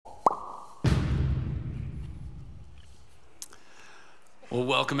Well,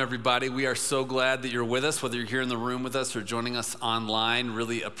 welcome everybody. We are so glad that you're with us, whether you're here in the room with us or joining us online.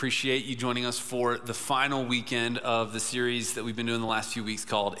 Really appreciate you joining us for the final weekend of the series that we've been doing the last few weeks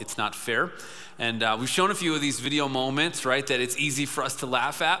called It's Not Fair. And we've shown a few of these video moments, right, that it's easy for us to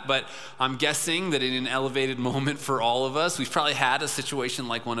laugh at, but I'm guessing that in an elevated moment for all of us, we've probably had a situation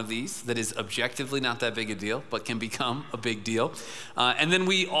like one of these that is objectively not that big a deal, but can become a big deal. And then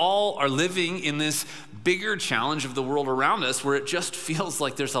we all are living in this bigger challenge of the world around us where it just feels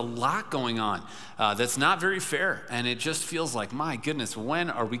like there's a lot going on that's not very fair. And it just feels like, my goodness,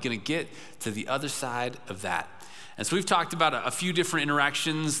 when are we going to get to the other side of that? And so we've talked about a few different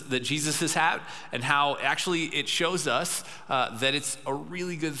interactions that Jesus has had and how actually it shows us that it's a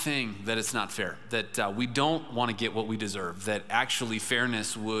really good thing that it's not fair, that we don't want to get what we deserve, that actually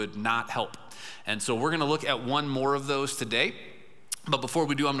fairness would not help. And so we're going to look at one more of those today. But before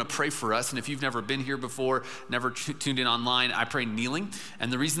we do, I'm going to pray for us. And if you've never been here before, never tuned in online, I pray kneeling.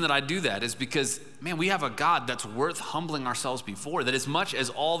 And the reason that I do that is because, man, we have a God that's worth humbling ourselves before. That as much as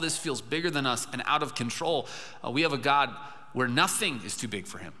all this feels bigger than us and out of control, we have a God where nothing is too big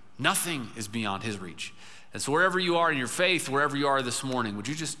for him. Nothing is beyond his reach. And so wherever you are in your faith, wherever you are this morning, would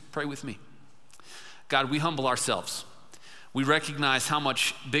you just pray with me? God, we humble ourselves. We recognize how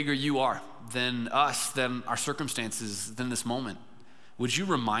much bigger you are than us, than our circumstances, than this moment. Would you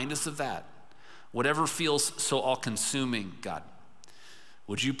remind us of that? Whatever feels so all-consuming, God,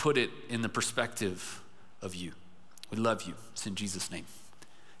 would you put it in the perspective of you? We love you. It's in Jesus' name.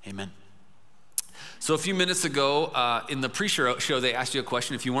 Amen. So a few minutes ago in the pre-show they asked you a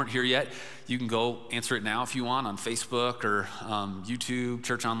question. If you weren't here yet, you can go answer it now if you want on Facebook or YouTube,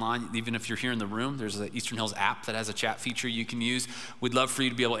 Church Online. Even if you're here in the room, there's the Eastern Hills app that has a chat feature you can use. We'd love for you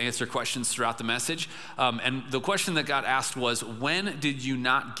to be able to answer questions throughout the message. And the question that got asked was, when did you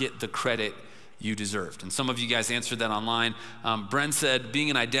not get the credit you deserved? And some of you guys answered that online. Bren said, being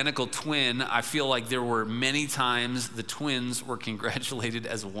an identical twin, I feel like there were many times the twins were congratulated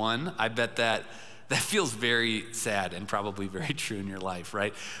as one. I bet that feels very sad and probably very true in your life,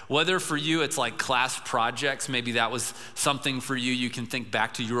 right? Whether for you it's like class projects, maybe that was something for you can think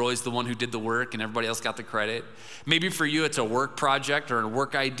back to. You're always the one who did the work and everybody else got the credit. Maybe for you it's a work project or a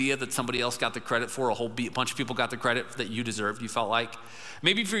work idea that somebody else got the credit for, a bunch of people got the credit that you deserved, you felt like.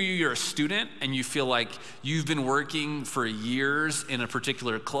 Maybe for you, you're a student and you feel like you've been working for years in a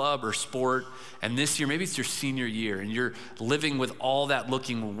particular club or sport, and this year, maybe it's your senior year, and you're living with all that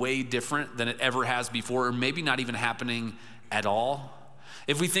looking way different than it ever has before, or maybe not even happening at all.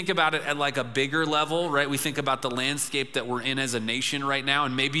 If we think about it at like a bigger level, right, we think about the landscape that we're in as a nation right now,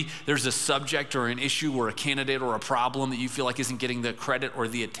 and maybe there's a subject or an issue or a candidate or a problem that you feel like isn't getting the credit or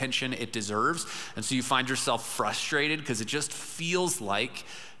the attention it deserves, and so you find yourself frustrated because it just feels like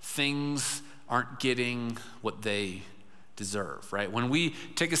things aren't getting what they deserve, right? When we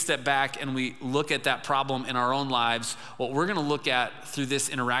take a step back and we look at that problem in our own lives, what we're going to look at through this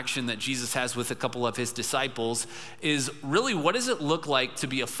interaction that Jesus has with a couple of his disciples is really, what does it look like to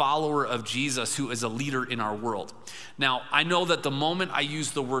be a follower of Jesus who is a leader in our world? Now, I know that the moment I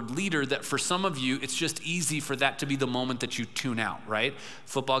use the word leader, that for some of you, it's just easy for that to be the moment that you tune out, right?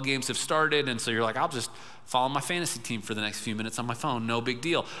 Football games have started, and so you're like, I'll just follow my fantasy team for the next few minutes on my phone, no big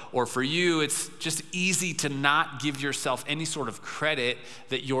deal. Or for you, it's just easy to not give yourself any sort of credit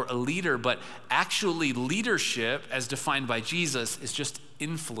that you're a leader, but actually leadership, as defined by Jesus, is just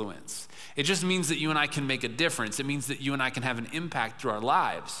influence. It just means that you and I can make a difference. It means that you and I can have an impact through our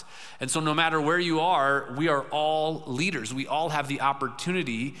lives. And so no matter where you are, we are all leaders. We all have the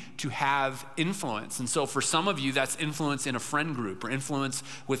opportunity to have influence. And so for some of you, that's influence in a friend group or influence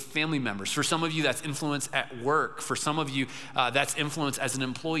with family members. For some of you, that's influence at work. For some of you, that's influence as an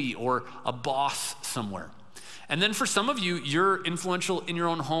employee or a boss somewhere. And then for some of you, you're influential in your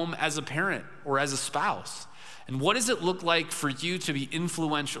own home as a parent or as a spouse. And what does it look like for you to be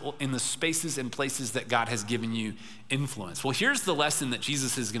influential in the spaces and places that God has given you influence? Well, here's the lesson that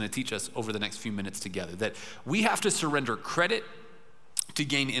Jesus is going to teach us over the next few minutes together, that we have to surrender credit to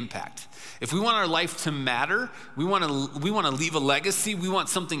gain impact. If we want our life to matter, we want to leave a legacy, we want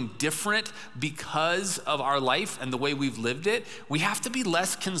something different because of our life and the way we've lived it, we have to be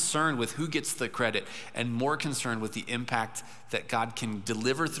less concerned with who gets the credit and more concerned with the impact that God can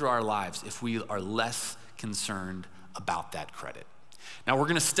deliver through our lives if we are less concerned about that credit. Now we're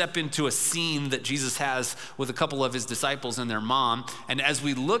going to step into a scene that Jesus has with a couple of his disciples and their mom. And as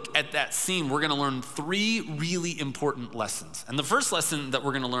we look at that scene, we're going to learn three really important lessons. And the first lesson that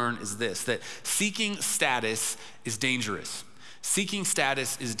we're going to learn is this, that seeking status is dangerous. Seeking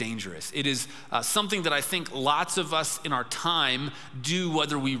status is dangerous. It is something that I think lots of us in our time do,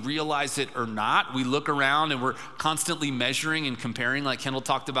 whether we realize it or not. We look around and we're constantly measuring and comparing, like Kendall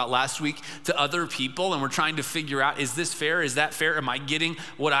talked about last week, to other people, and we're trying to figure out, is this fair? Is that fair? Am I getting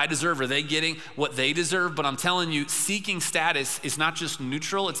what I deserve? Are they getting what they deserve? But I'm telling you, seeking status is not just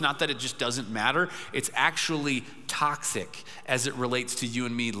neutral. It's not that it just doesn't matter. It's actually toxic as it relates to you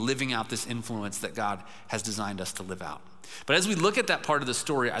and me living out this influence that God has designed us to live out. But as we look at that part of the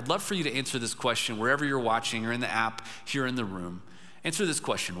story, I'd love for you to answer this question wherever you're watching or in the app, here in the room. Answer this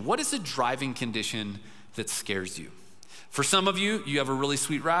question: what is a driving condition that scares you? For some of you, you have a really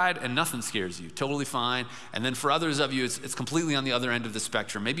sweet ride and nothing scares you, totally fine. And then for others of you, it's completely on the other end of the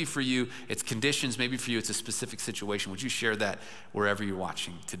spectrum. Maybe for you, it's conditions. Maybe for you, it's a specific situation. Would you share that wherever you're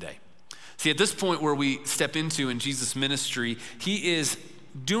watching today? See, at this point where we step into in Jesus' ministry, he is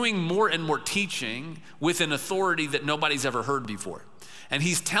doing more and more teaching with an authority that nobody's ever heard before. And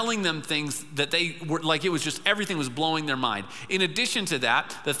he's telling them things that they were like, it was just, everything was blowing their mind. In addition to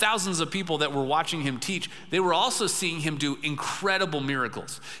that, the thousands of people that were watching him teach, they were also seeing him do incredible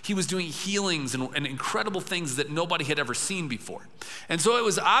miracles. He was doing healings and incredible things that nobody had ever seen before. And so it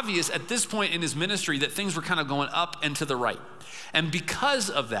was obvious at this point in his ministry that things were kind of going up and to the right. And because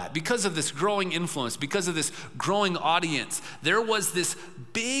of that, because of this growing influence, because of this growing audience, there was this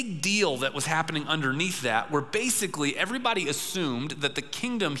big deal that was happening underneath that, where basically everybody assumed that the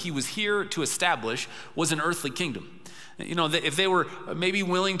kingdom he was here to establish was an earthly kingdom. You know, if they were maybe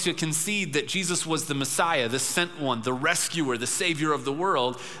willing to concede that Jesus was the Messiah, the sent one, the rescuer, the savior of the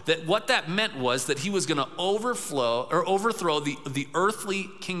world, that what that meant was that he was going to overthrow the earthly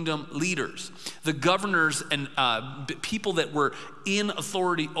kingdom leaders, the governors and people that were in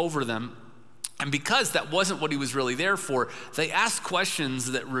authority over them. And because that wasn't what he was really there for, they asked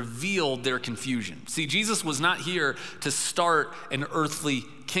questions that revealed their confusion. See, Jesus was not here to start an earthly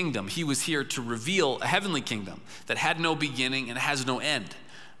kingdom. He was here to reveal a heavenly kingdom that had no beginning and has no end.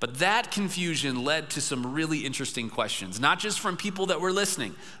 But that confusion led to some really interesting questions, not just from people that were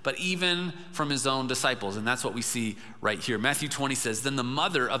listening, but even from his own disciples. And that's what we see right here. Matthew 20 says, "Then the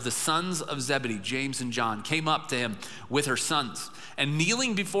mother of the sons of Zebedee, James and John, came up to him with her sons. And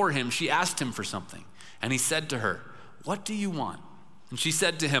kneeling before him, she asked him for something. And he said to her, 'What do you want?' And she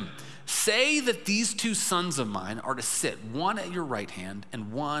said to him, 'Say that these two sons of mine are to sit, one at your right hand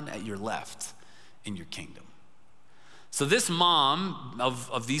and one at your left in your kingdom.'" So this mom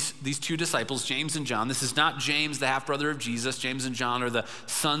of these two disciples, James and John, this is not James, the half-brother of Jesus. James and John are the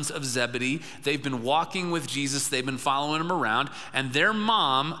sons of Zebedee. They've been walking with Jesus. They've been following him around. And their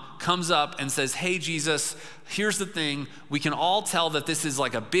mom comes up and says, "Hey, Jesus, here's the thing. We can all tell that this is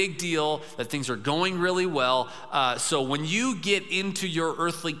like a big deal, that things are going really well. So when you get into your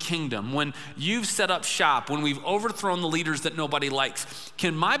earthly kingdom, when you've set up shop, when we've overthrown the leaders that nobody likes,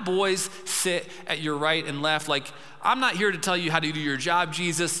 can my boys sit at your right and left? Like, I'm not here to tell you how to do your job,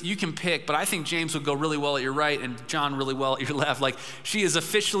 Jesus. You can pick, but I think James would go really well at your right and John really well at your left." Like, she is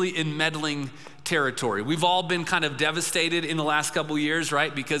officially in meddling territory. We've all been kind of devastated in the last couple years,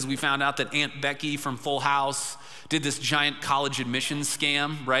 right? Because we found out that Aunt Becky from Full House did this giant college admissions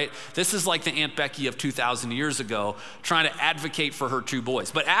scam, right? This is like the Aunt Becky of 2,000 years ago trying to advocate for her two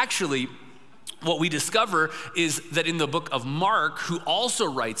boys. But actually, what we discover is that in the book of Mark, who also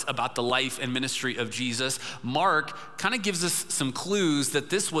writes about the life and ministry of Jesus, Mark kind of gives us some clues that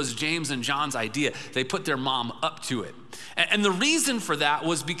this was James and John's idea. They put their mom up to it. And the reason for that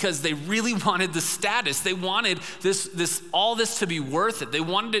was because they really wanted the status. They wanted all this to be worth it. They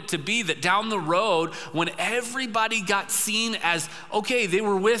wanted it to be that down the road, when everybody got seen as, okay, they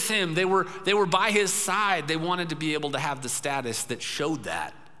were with him, they were by his side, they wanted to be able to have the status that showed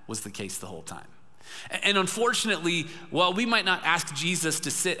that was the case the whole time. And unfortunately, while we might not ask Jesus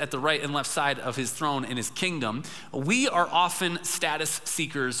to sit at the right and left side of his throne in his kingdom, we are often status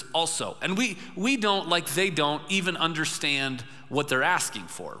seekers also. And we don't, like they don't, even understand what they're asking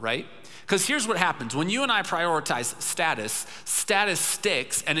for, right? Because here's what happens. When you and I prioritize status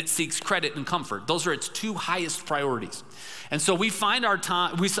sticks and it seeks credit and comfort. Those are its two highest priorities. And so we find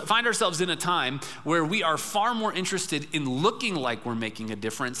ourselves in a time where we are far more interested in looking like we're making a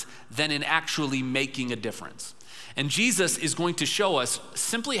difference than in actually making a difference. And Jesus is going to show us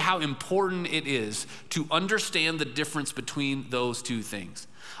simply how important it is to understand the difference between those two things.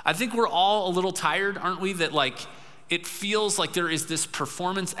 I think we're all a little tired, aren't we? That it feels like there is this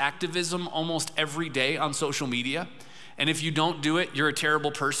performance activism almost every day on social media. And if you don't do it, you're a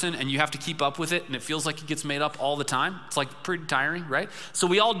terrible person and you have to keep up with it, and it feels like it gets made up all the time. It's like pretty tiring, right? So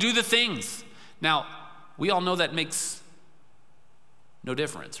we all do the things. Now, we all know that makes no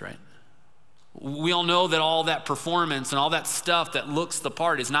difference, right? We all know that all that performance and all that stuff that looks the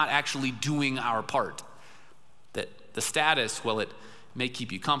part is not actually doing our part. That the status, well, it may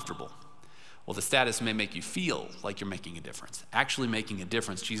keep you comfortable. Well, the status may make you feel like you're making a difference. Actually making a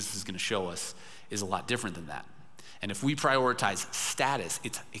difference, Jesus is going to show us, is a lot different than that. And if we prioritize status,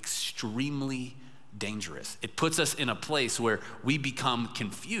 it's extremely dangerous. It puts us in a place where we become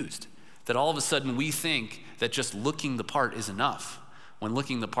confused, that all of a sudden we think that just looking the part is enough, when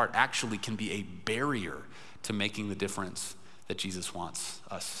looking the part actually can be a barrier to making the difference that Jesus wants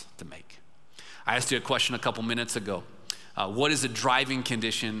us to make. I asked you a question a couple minutes ago. What is a driving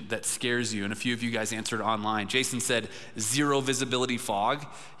condition that scares you? And a few of you guys answered online. Jason said, zero visibility fog.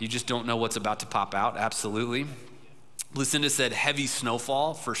 You just don't know what's about to pop out. Absolutely. Lucinda said heavy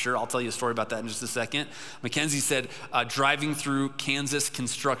snowfall, for sure. I'll tell you a story about that in just a second. Mackenzie said driving through Kansas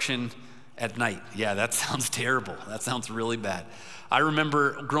construction at night. Yeah, that sounds terrible. That sounds really bad. I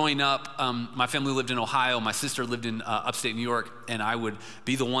remember growing up, my family lived in Ohio. My sister lived in upstate New York, and I would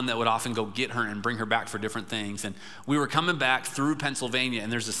be the one that would often go get her and bring her back for different things. And we were coming back through Pennsylvania,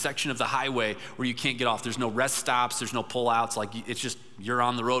 and there's a section of the highway where you can't get off. There's no rest stops. There's no pullouts. Like, it's just, you're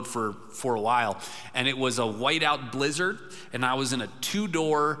on the road for a while. And it was a whiteout blizzard, and I was in a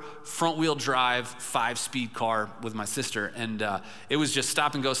 2-door front-wheel drive 5-speed car with my sister. And it was just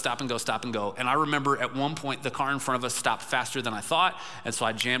stop and go, stop and go, stop and go. And I remember at one point, the car in front of us stopped faster than I thought. And so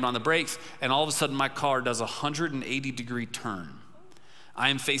I jammed on the brakes, and all of a sudden my car does a 180-degree turn. I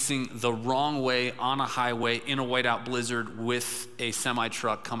am facing the wrong way on a highway in a whiteout blizzard with a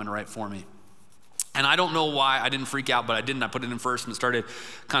semi-truck coming right for me. And I don't know why I didn't freak out, but I didn't. I put it in first and started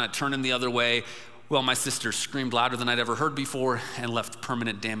kind of turning the other way. Well, my sister screamed louder than I'd ever heard before and left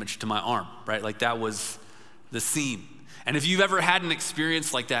permanent damage to my arm, right? Like, that was the scene. And if you've ever had an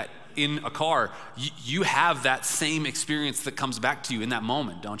experience like that in a car, you have that same experience that comes back to you in that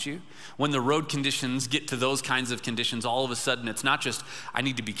moment, don't you? When the road conditions get to those kinds of conditions, all of a sudden it's not just, I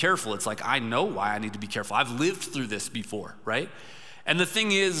need to be careful. It's like, I know why I need to be careful. I've lived through this before, right? And the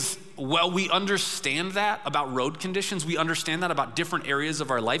thing is, well, we understand that about road conditions. We understand that about different areas of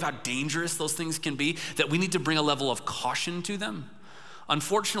our life, how dangerous those things can be, that we need to bring a level of caution to them.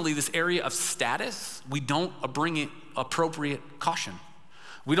 Unfortunately, this area of status, we don't bring it appropriate caution.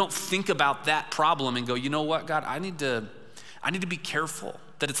 We don't think about that problem and go, you know what, God, I need to be careful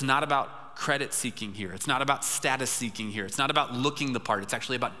that it's not about credit seeking here. It's not about status seeking here. It's not about looking the part. It's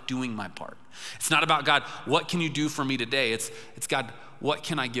actually about doing my part. It's not about, God, what can you do for me today? It's God, what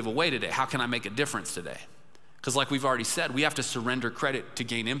can I give away today? How can I make a difference today? Because like we've already said, we have to surrender credit to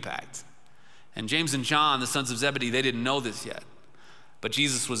gain impact. And James and John, the sons of Zebedee, they didn't know this yet, but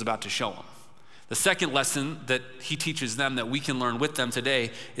Jesus was about to show them. The second lesson that he teaches them that we can learn with them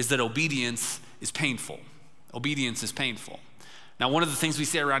today is that obedience is painful. Obedience is painful. Now, one of the things we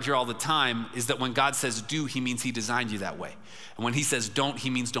say around here all the time is that when God says do, he means he designed you that way. And when he says don't, he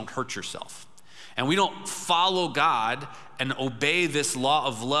means don't hurt yourself. And we don't follow God and obey this law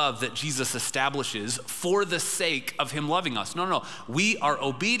of love that Jesus establishes for the sake of him loving us. No. We are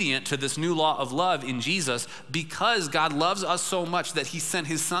obedient to this new law of love in Jesus because God loves us so much that he sent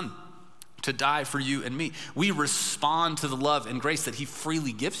his son to die for you and me. We respond to the love and grace that he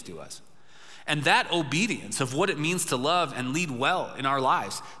freely gives to us. And that obedience of what it means to love and lead well in our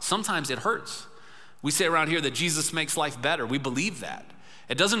lives, sometimes it hurts. We say around here that Jesus makes life better. We believe that.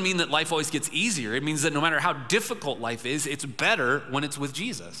 It doesn't mean that life always gets easier. It means that no matter how difficult life is, it's better when it's with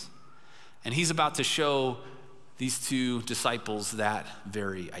Jesus. And he's about to show these two disciples that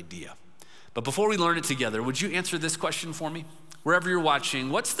very idea. But before we learn it together, would you answer this question for me? Wherever you're watching,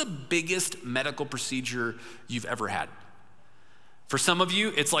 what's the biggest medical procedure you've ever had? For some of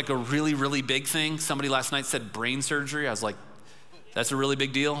you, it's like a really, really big thing. Somebody last night said brain surgery. I was like, that's a really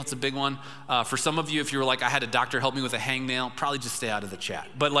big deal. It's a big one. For some of you, if you were like, I had a doctor help me with a hangnail, probably just stay out of the chat.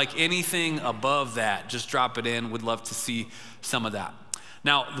 But like anything above that, just drop it in. Would love to see some of that.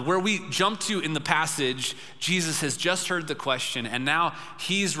 Now, where we jump to in the passage, Jesus has just heard the question, and now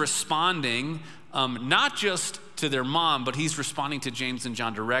he's responding not just to their mom, but he's responding to James and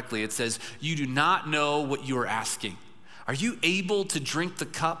John directly. It says, you do not know what you are asking. Are you able to drink the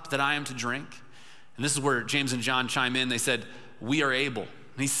cup that I am to drink? And this is where James and John chime in. They said, we are able.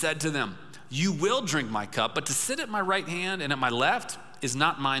 And he said to them, you will drink my cup, but to sit at my right hand and at my left is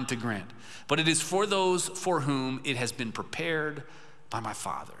not mine to grant, but it is for those for whom it has been prepared by my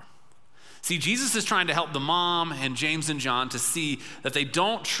Father. See, Jesus is trying to help the mom and James and John to see that they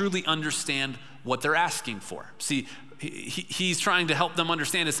don't truly understand what they're asking for. See, he's trying to help them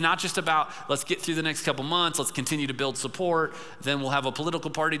understand it's not just about let's get through the next couple months, let's continue to build support, then we'll have a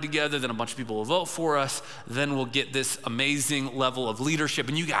political party together, then a bunch of people will vote for us, then we'll get this amazing level of leadership,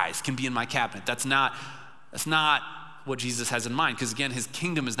 and you guys can be in my cabinet. That's not what Jesus has in mind, because again, his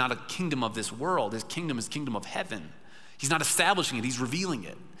kingdom is not a kingdom of this world. His kingdom is kingdom of heaven. He's not establishing it, he's revealing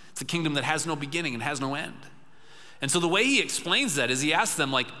it. It's a kingdom that has no beginning and has no end. And so the way he explains that is he asks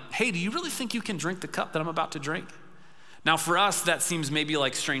them like, hey, do you really think you can drink the cup that I'm about to drink? Now for us, that seems maybe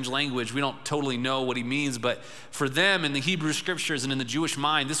like strange language. We don't totally know what he means, but for them in the Hebrew scriptures and in the Jewish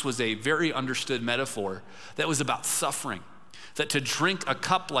mind, this was a very understood metaphor that was about suffering. That to drink a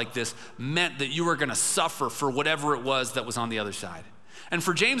cup like this meant that you were gonna suffer for whatever it was that was on the other side. And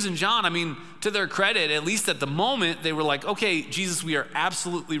for James and John, I mean, to their credit, at least at the moment, they were like, okay, Jesus, we are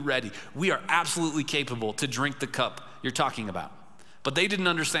absolutely ready. We are absolutely capable to drink the cup you're talking about. But they didn't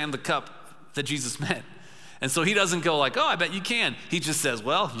understand the cup that Jesus meant. And so he doesn't go like, oh, I bet you can. He just says,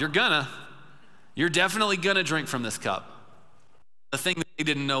 well, you're definitely gonna drink from this cup. The thing that they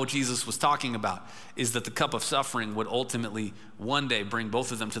didn't know Jesus was talking about is that the cup of suffering would ultimately one day bring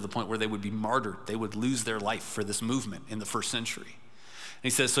both of them to the point where they would be martyred. They would lose their life for this movement in the first century. And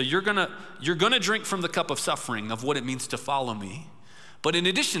he says, so you're gonna drink from the cup of suffering of what it means to follow me. But in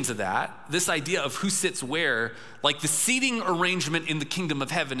addition to that, this idea of who sits where, like the seating arrangement in the kingdom of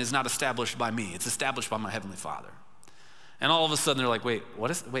heaven is not established by me, it's established by my heavenly Father. And all of a sudden they're like, wait,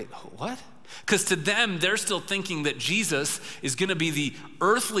 what? Because to them, they're still thinking that Jesus is gonna be the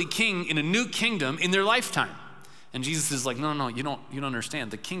earthly king in a new kingdom in their lifetime. And Jesus is like, no, you don't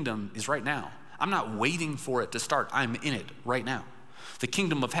understand. The kingdom is right now. I'm not waiting for it to start. I'm in it right now. The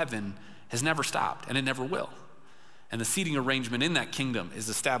kingdom of heaven has never stopped, and it never will. And the seating arrangement in that kingdom is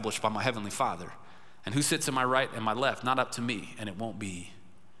established by my heavenly Father. And who sits in my right and my left? Not up to me, and it won't be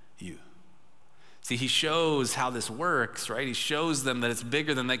you. See, he shows how this works, right? He shows them that it's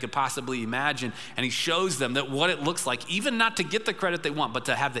bigger than they could possibly imagine, and he shows them that what it looks like, even not to get the credit they want, but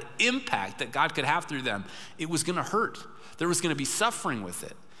to have the impact that God could have through them, it was gonna hurt. There was gonna be suffering with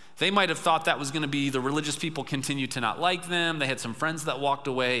it. They might have thought that was gonna be the religious people continued to not like them. They had some friends that walked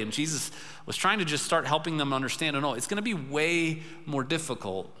away, and Jesus was trying to just start helping them understand, no, it's gonna be way more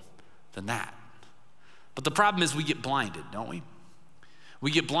difficult than that. But the problem is we get blinded, don't we? We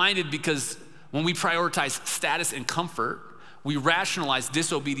get blinded because when we prioritize status and comfort, we rationalize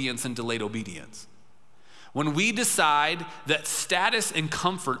disobedience and delayed obedience. When we decide that status and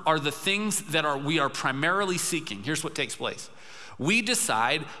comfort are the things that we are primarily seeking, here's what takes place. We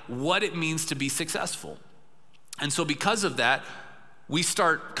decide what it means to be successful. And so because of that, we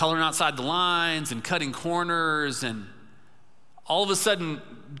start coloring outside the lines and cutting corners, and all of a sudden,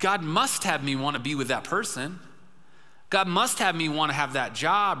 God must have me want to be with that person. God must have me want to have that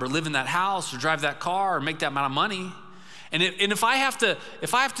job or live in that house or drive that car or make that amount of money. And if I have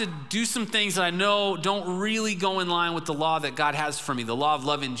to do some things that I know don't really go in line with the law that God has for me, the law of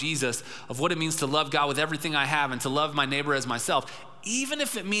love in Jesus, of what it means to love God with everything I have and to love my neighbor as myself, even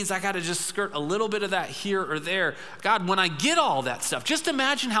if it means I got to just skirt a little bit of that here or there, God, when I get all that stuff, just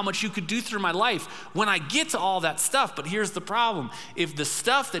imagine how much you could do through my life when I get to all that stuff. But here's the problem. If the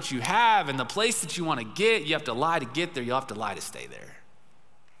stuff that you have and the place that you want to get, you have to lie to get there, you'll have to lie to stay there.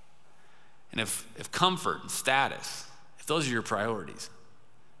 And if comfort and status, if those are your priorities,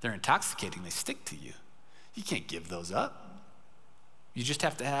 they're intoxicating, they stick to you. You can't give those up. You just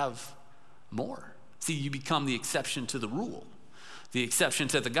have to have more. See, you become the exception to the rule, the exception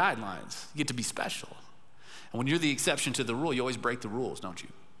to the guidelines. You get to be special. And when you're the exception to the rule, you always break the rules, don't you?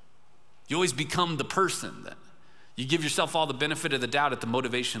 You always become the person that you give yourself all the benefit of the doubt at the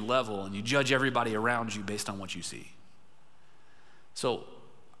motivation level, and you judge everybody around you based on what you see. So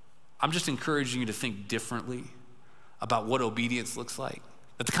I'm just encouraging you to think differently about what obedience looks like.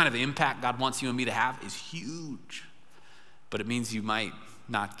 That the kind of impact God wants you and me to have is huge, but it means you might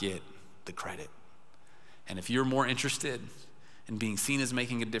not get the credit. And if you're more interested in being seen as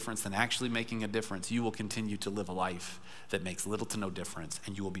making a difference than actually making a difference, you will continue to live a life that makes little to no difference,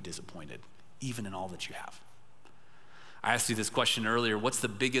 and you will be disappointed, even in all that you have. I asked you this question earlier: what's the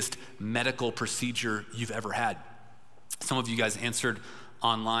biggest medical procedure you've ever had? Some of you guys answered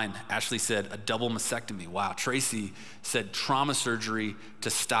online. Ashley said a double mastectomy. Wow. Tracy said trauma surgery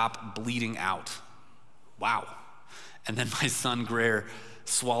to stop bleeding out. Wow. And then my son Greer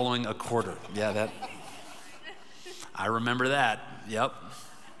swallowing a quarter. Yeah, I remember that. Yep.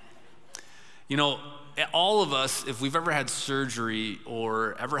 You know, all of us, if we've ever had surgery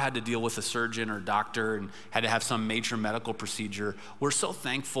or ever had to deal with a surgeon or doctor and had to have some major medical procedure, we're so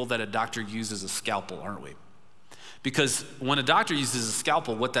thankful that a doctor uses a scalpel, aren't we? Because when a doctor uses a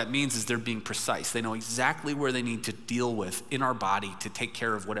scalpel, what that means is they're being precise. They know exactly where they need to deal with in our body to take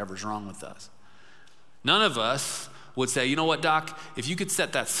care of whatever's wrong with us. None of us would say, you know what, doc, if you could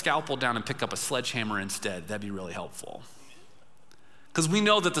set that scalpel down and pick up a sledgehammer instead, that'd be really helpful. Because we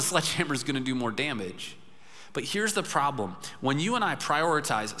know that the sledgehammer is going to do more damage. But here's the problem. When you and I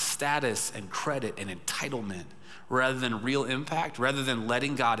prioritize status and credit and entitlement rather than real impact, rather than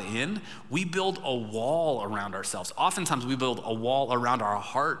letting God in, we build a wall around ourselves. Oftentimes we build a wall around our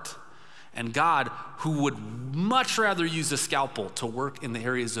heart. And God, who would much rather use a scalpel to work in the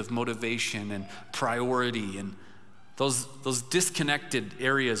areas of motivation and priority and those disconnected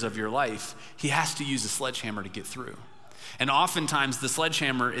areas of your life, he has to use a sledgehammer to get through. And oftentimes the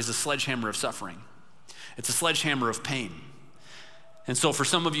sledgehammer is a sledgehammer of suffering. It's a sledgehammer of pain. And so for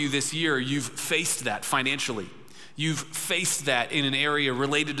some of you this year, you've faced that financially. You've faced that in an area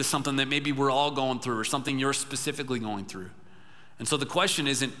related to something that maybe we're all going through or something you're specifically going through. And so the question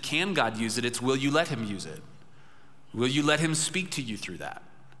isn't, can God use it? It's, will you let him use it? Will you let him speak to you through that?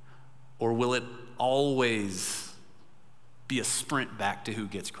 Or will it always be a sprint back to who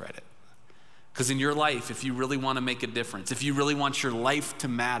gets credit? Because in your life, if you really want to make a difference, if you really want your life to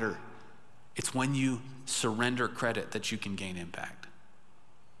matter, it's when you surrender credit that you can gain impact.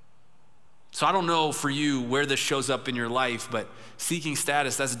 So I don't know for you where this shows up in your life, but seeking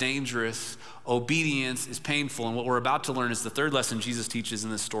status, that's dangerous. Obedience is painful. And what we're about to learn is the third lesson Jesus teaches in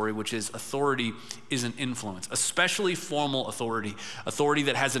this story, which is authority isn't influence, especially formal authority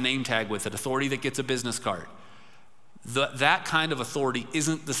that has a name tag with it, authority that gets a business card. That kind of authority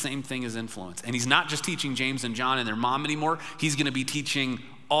isn't the same thing as influence. And he's not just teaching James and John and their mom anymore. He's going to be teaching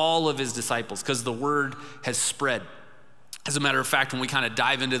all of his disciples because the word has spread. As a matter of fact, when we kind of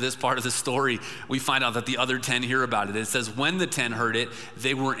dive into this part of the story, we find out that the other 10 hear about it. It says when the 10 heard it,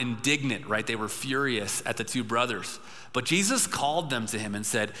 they were indignant, right? They were furious at the two brothers. But Jesus called them to him and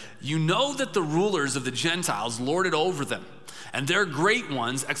said, you know that the rulers of the Gentiles lord it over them, and their great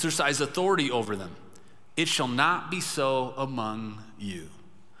ones exercise authority over them. It shall not be so among you.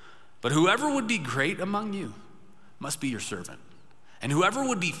 But whoever would be great among you must be your servant. And whoever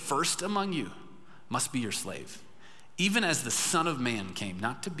would be first among you must be your slave. Even as the Son of Man came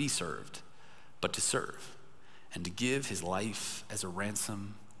not to be served, but to serve, and to give his life as a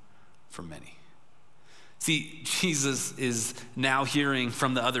ransom for many. See, Jesus is now hearing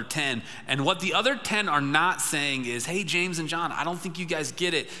from the other 10, and what the other 10 are not saying is, hey, James and John, I don't think you guys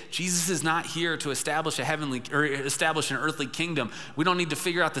get it. Jesus is not here to establish establish an earthly kingdom. We don't need to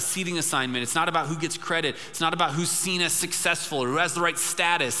figure out the seating assignment. It's not about who gets credit. It's not about who's seen as successful or who has the right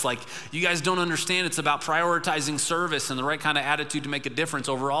status. Like, you guys don't understand. It's about prioritizing service and the right kind of attitude to make a difference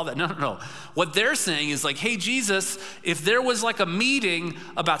over all that. No. What they're saying is like, hey, Jesus, if there was like a meeting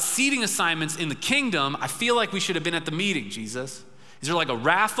about seating assignments in the kingdom, I feel like we should have been at the meeting, Jesus. Is there like a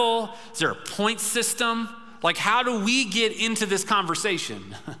raffle? Is there a point system? Like, how do we get into this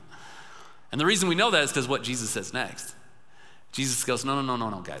conversation? And the reason we know that is because what Jesus says next. Jesus goes,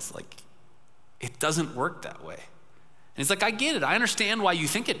 no, guys. Like, it doesn't work that way. And he's like, I get it. I understand why you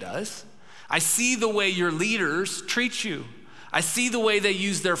think it does. I see the way your leaders treat you. I see the way they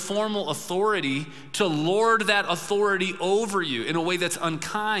use their formal authority to lord that authority over you in a way that's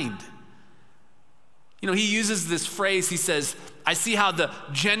unkind. You know, he uses this phrase, he says, I see how the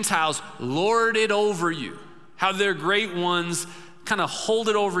Gentiles lord it over you, how their great ones kind of hold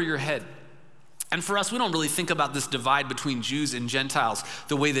it over your head. And for us, we don't really think about this divide between Jews and Gentiles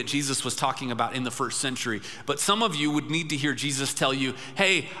the way that Jesus was talking about in the first century. But some of you would need to hear Jesus tell you,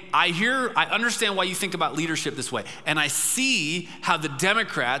 hey, I understand why you think about leadership this way, and I see how the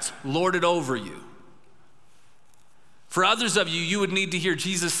Democrats lord it over you. For others of you, you would need to hear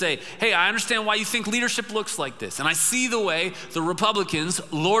Jesus say, hey, I understand why you think leadership looks like this. And I see the way the Republicans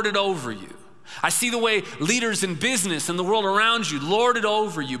lord it over you. I see the way leaders in business and the world around you lord it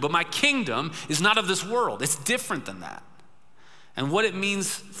over you. But my kingdom is not of this world. It's different than that. And what it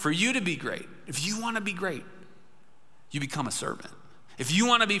means for you to be great, if you want to be great, you become a servant. If you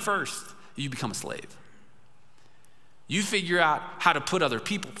want to be first, you become a slave. You figure out how to put other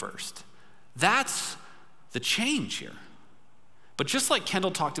people first. That's the change here. But just like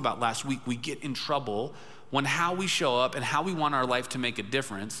Kendall talked about last week, we get in trouble when how we show up and how we want our life to make a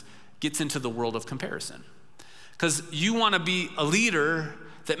difference gets into the world of comparison. Because you want to be a leader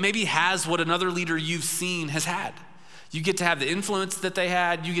that maybe has what another leader you've seen has had. You get to have the influence that they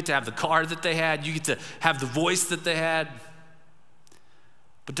had, you get to have the car that they had, you get to have the voice that they had.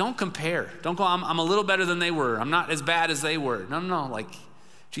 But don't compare. Don't go, I'm a little better than they were. I'm not as bad as they were. No. Like,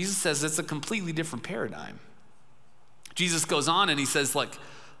 Jesus says it's a completely different paradigm. Jesus goes on and he says, like,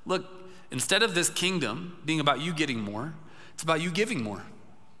 look, Instead of this kingdom being about you getting more, it's about you giving more.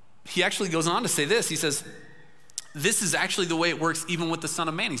 He actually goes on to say this. He says, this is actually the way it works even with the Son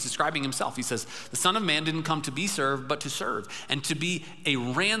of Man. He's describing himself. He says, the Son of Man didn't come to be served, but to serve, and to be a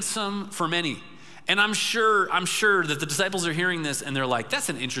ransom for many. And I'm sure that the disciples are hearing this and they're like, that's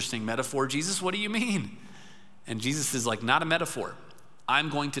an interesting metaphor, Jesus. What do you mean? And Jesus is like, not a metaphor. I'm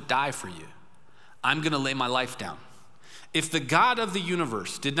going to die for you. I'm going to lay my life down. If the God of the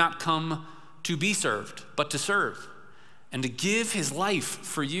universe did not come to be served, but to serve, and to give his life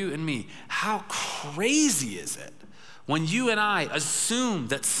for you and me, how crazy is it when you and I assume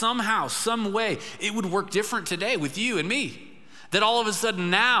that somehow, some way, it would work different today with you and me? That all of a sudden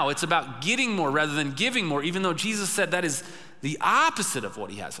now it's about getting more rather than giving more, even though Jesus said that is the opposite of what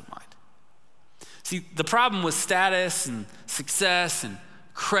he has in mind. See, the problem with status and success and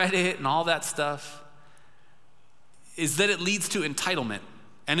credit and all that stuff is that it leads to entitlement.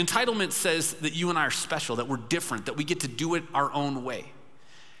 And entitlement says that you and I are special, that we're different, that we get to do it our own way.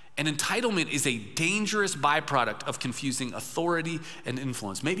 And entitlement is a dangerous byproduct of confusing authority and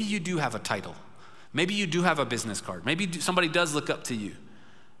influence. Maybe you do have a title. Maybe you do have a business card. Maybe somebody does look up to you.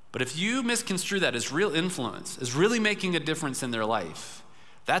 But if you misconstrue that as real influence, as really making a difference in their life,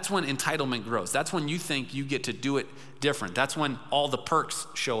 that's when entitlement grows. That's when you think you get to do it different. That's when all the perks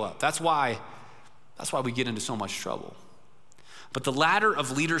show up. That's why we get into so much trouble. But the ladder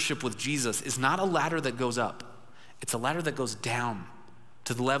of leadership with Jesus is not a ladder that goes up. It's a ladder that goes down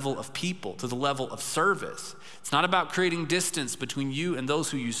to the level of people, to the level of service. It's not about creating distance between you and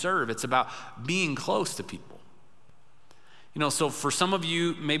those who you serve. It's about being close to people. So for some of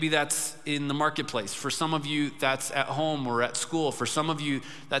you, maybe that's in the marketplace. For some of you, that's at home or at school. For some of you,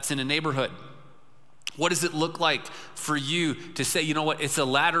 that's in a neighborhood. What does it look like for you to say, you know what, it's a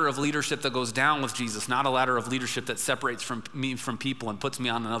ladder of leadership that goes down with Jesus, not a ladder of leadership that separates me from people and puts me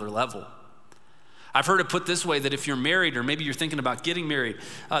on another level? I've heard it put this way, that if you're married or maybe you're thinking about getting married,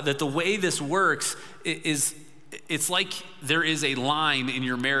 that the way this works is it's like there is a line in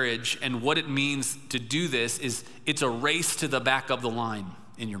your marriage, and what it means to do this is it's a race to the back of the line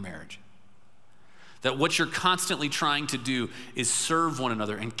in your marriage. That what you're constantly trying to do is serve one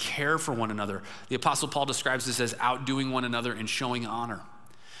another and care for one another. The Apostle Paul describes this as outdoing one another and showing honor.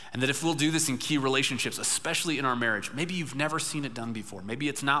 And that if we'll do this in key relationships, especially in our marriage, maybe you've never seen it done before. Maybe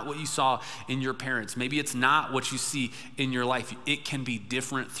it's not what you saw in your parents. Maybe it's not what you see in your life. It can be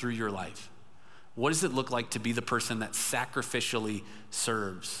different through your life. What does it look like to be the person that sacrificially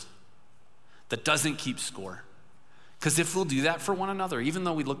serves, that doesn't keep score? Because if we'll do that for one another, even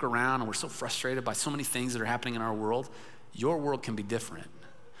though we look around and we're so frustrated by so many things that are happening in our world, your world can be different.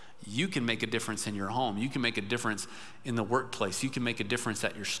 You can make a difference in your home. You can make a difference in the workplace. You can make a difference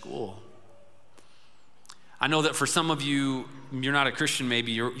at your school. I know that for some of you, you're not a Christian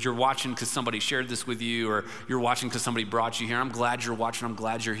maybe, you're watching because somebody shared this with you, or you're watching because somebody brought you here. I'm glad you're watching, I'm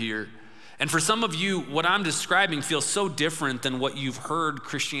glad you're here. And for some of you, what I'm describing feels so different than what you've heard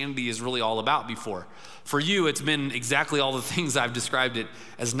Christianity is really all about before. For you, it's been exactly all the things I've described it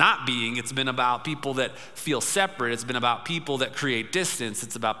as not being. It's been about people that feel separate. It's been about people that create distance.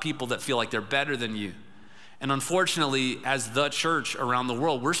 It's about people that feel like they're better than you. And unfortunately, as the church around the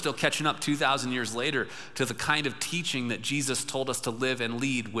world, we're still catching up 2,000 years later to the kind of teaching that Jesus told us to live and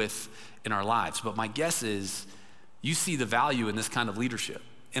lead with in our lives. But my guess is you see the value in this kind of leadership,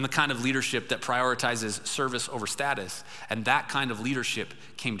 in the kind of leadership that prioritizes service over status. And that kind of leadership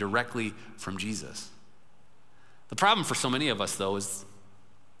came directly from Jesus. The problem for so many of us, though, is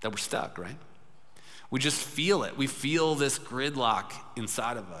that we're stuck, right? We just feel it. We feel this gridlock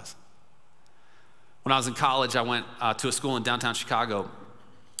inside of us. When I was in college, I went to a school in downtown Chicago.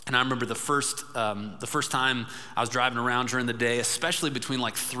 And I remember the first time I was driving around during the day, especially between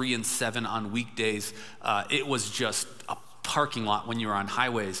like 3 and 7 on weekdays, it was just a parking lot when you're on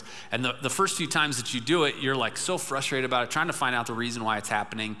highways. And the first few times that you do it, you're like so frustrated about it, trying to find out the reason why it's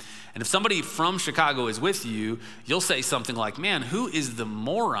happening. And if somebody from Chicago is with you, you'll say something like, man, who is the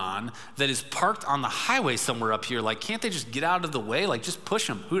moron that is parked on the highway somewhere up here? Like, can't they just get out of the way? Like, just push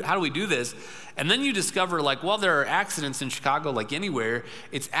them. How do we do this? And then you discover, like, well, there are accidents in Chicago like anywhere.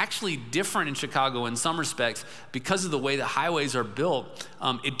 It's actually different in Chicago in some respects because of the way the highways are built.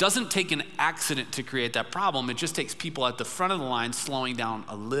 It doesn't take an accident to create that problem. It just takes people at the front of the line slowing down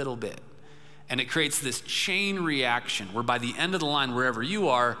a little bit. And it creates this chain reaction where by the end of the line, wherever you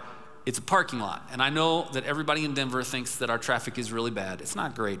are, it's a parking lot. And I know that everybody in Denver thinks that our traffic is really bad. It's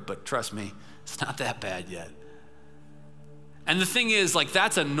not great, but trust me, it's not that bad yet. And the thing is, like,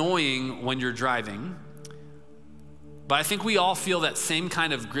 that's annoying when you're driving, but I think we all feel that same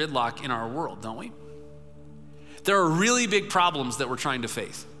kind of gridlock in our world, don't we? There are really big problems that we're trying to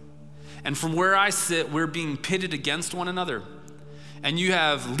face. And from where I sit, we're being pitted against one another. And you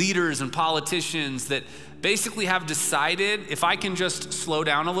have leaders and politicians that basically have decided, if I can just slow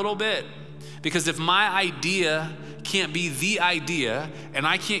down a little bit, because if my idea can't be the idea and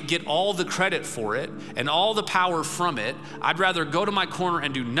I can't get all the credit for it and all the power from it, I'd rather go to my corner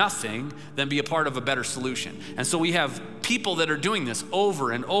and do nothing than be a part of a better solution. And so we have people that are doing this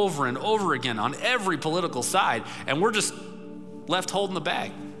over and over and over again on every political side, and we're just left holding the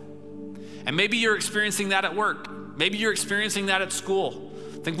bag. And maybe you're experiencing that at work. Maybe you're experiencing that at school.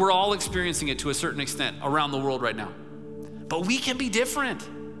 I think we're all experiencing it to a certain extent around the world right now. But we can be different.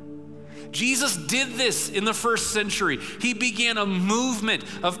 Jesus did this in the first century. He began a movement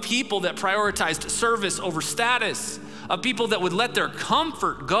of people that prioritized service over status, of people that would let their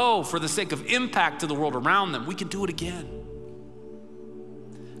comfort go for the sake of impact to the world around them. We can do it again.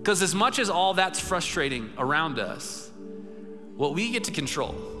 Because as much as all that's frustrating around us, what we get to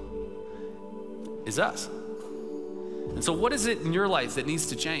control is us. And so what is it in your life that needs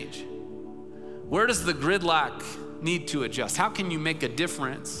to change? Where does the gridlock need to adjust? How can you make a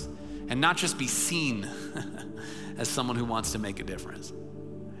difference and not just be seen as someone who wants to make a difference?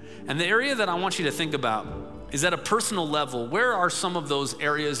 And the area that I want you to think about is at a personal level, where are some of those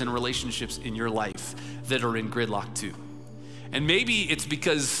areas and relationships in your life that are in gridlock too? And maybe it's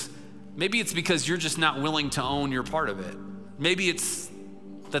because you're just not willing to own your part of it. Maybe it's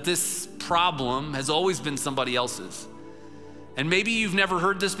that this problem has always been somebody else's. And maybe you've never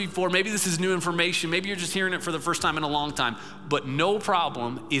heard this before. Maybe this is new information. Maybe you're just hearing it for the first time in a long time. But no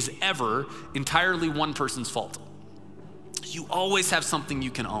problem is ever entirely one person's fault. You always have something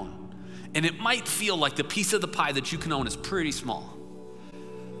you can own. And it might feel like the piece of the pie that you can own is pretty small.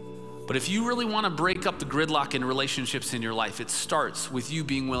 But if you really want to break up the gridlock in relationships in your life, it starts with you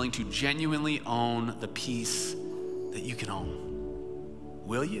being willing to genuinely own the piece that you can own.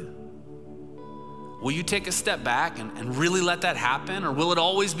 Will you? Will you take a step back and really let that happen? Or will it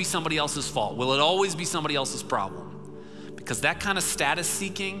always be somebody else's fault? Will it always be somebody else's problem? Because that kind of status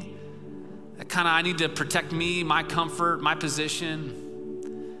seeking, that kind of I need to protect me, my comfort, my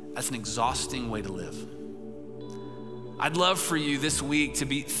position, that's an exhausting way to live. I'd love for you this week to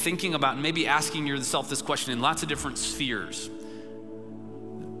be thinking about and maybe asking yourself this question in lots of different spheres.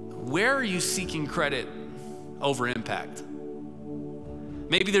 Where are you seeking credit over impact?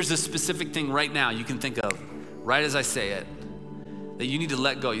 Maybe there's a specific thing right now you can think of, right as I say it, that you need to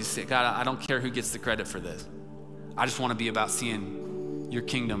let go. You say, God, I don't care who gets the credit for this. I just want to be about seeing your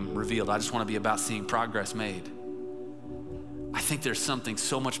kingdom revealed. I just want to be about seeing progress made. I think there's something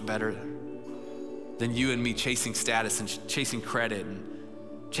so much better than you and me chasing status and chasing credit and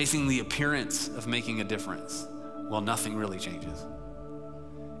chasing the appearance of making a difference. Well, nothing really changes.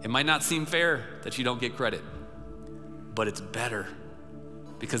 It might not seem fair that you don't get credit, but it's better.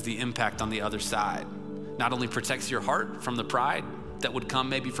 Because the impact on the other side not only protects your heart from the pride that would come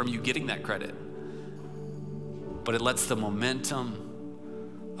maybe from you getting that credit, but it lets the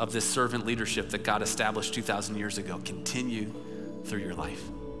momentum of this servant leadership that God established 2,000 years ago continue through your life.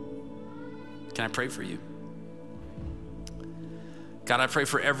 Can I pray for you? God, I pray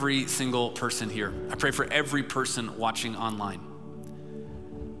for every single person here. I pray for every person watching online.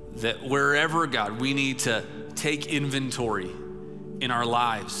 That wherever, God, we need to take inventory in our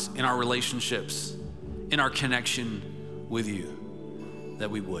lives, in our relationships, in our connection with you,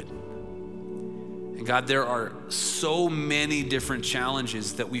 that we would. And God, there are so many different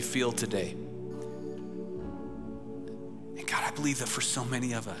challenges that we feel today. And God, I believe that for so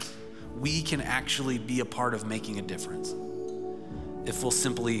many of us, we can actually be a part of making a difference if we'll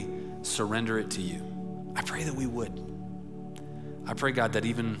simply surrender it to you. I pray that we would. I pray, God, that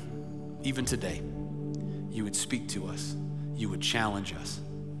even today, you would speak to us. You would challenge us.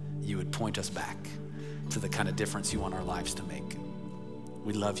 You would point us back to the kind of difference you want our lives to make.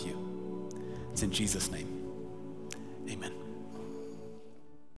 We love you. It's in Jesus' name. Amen.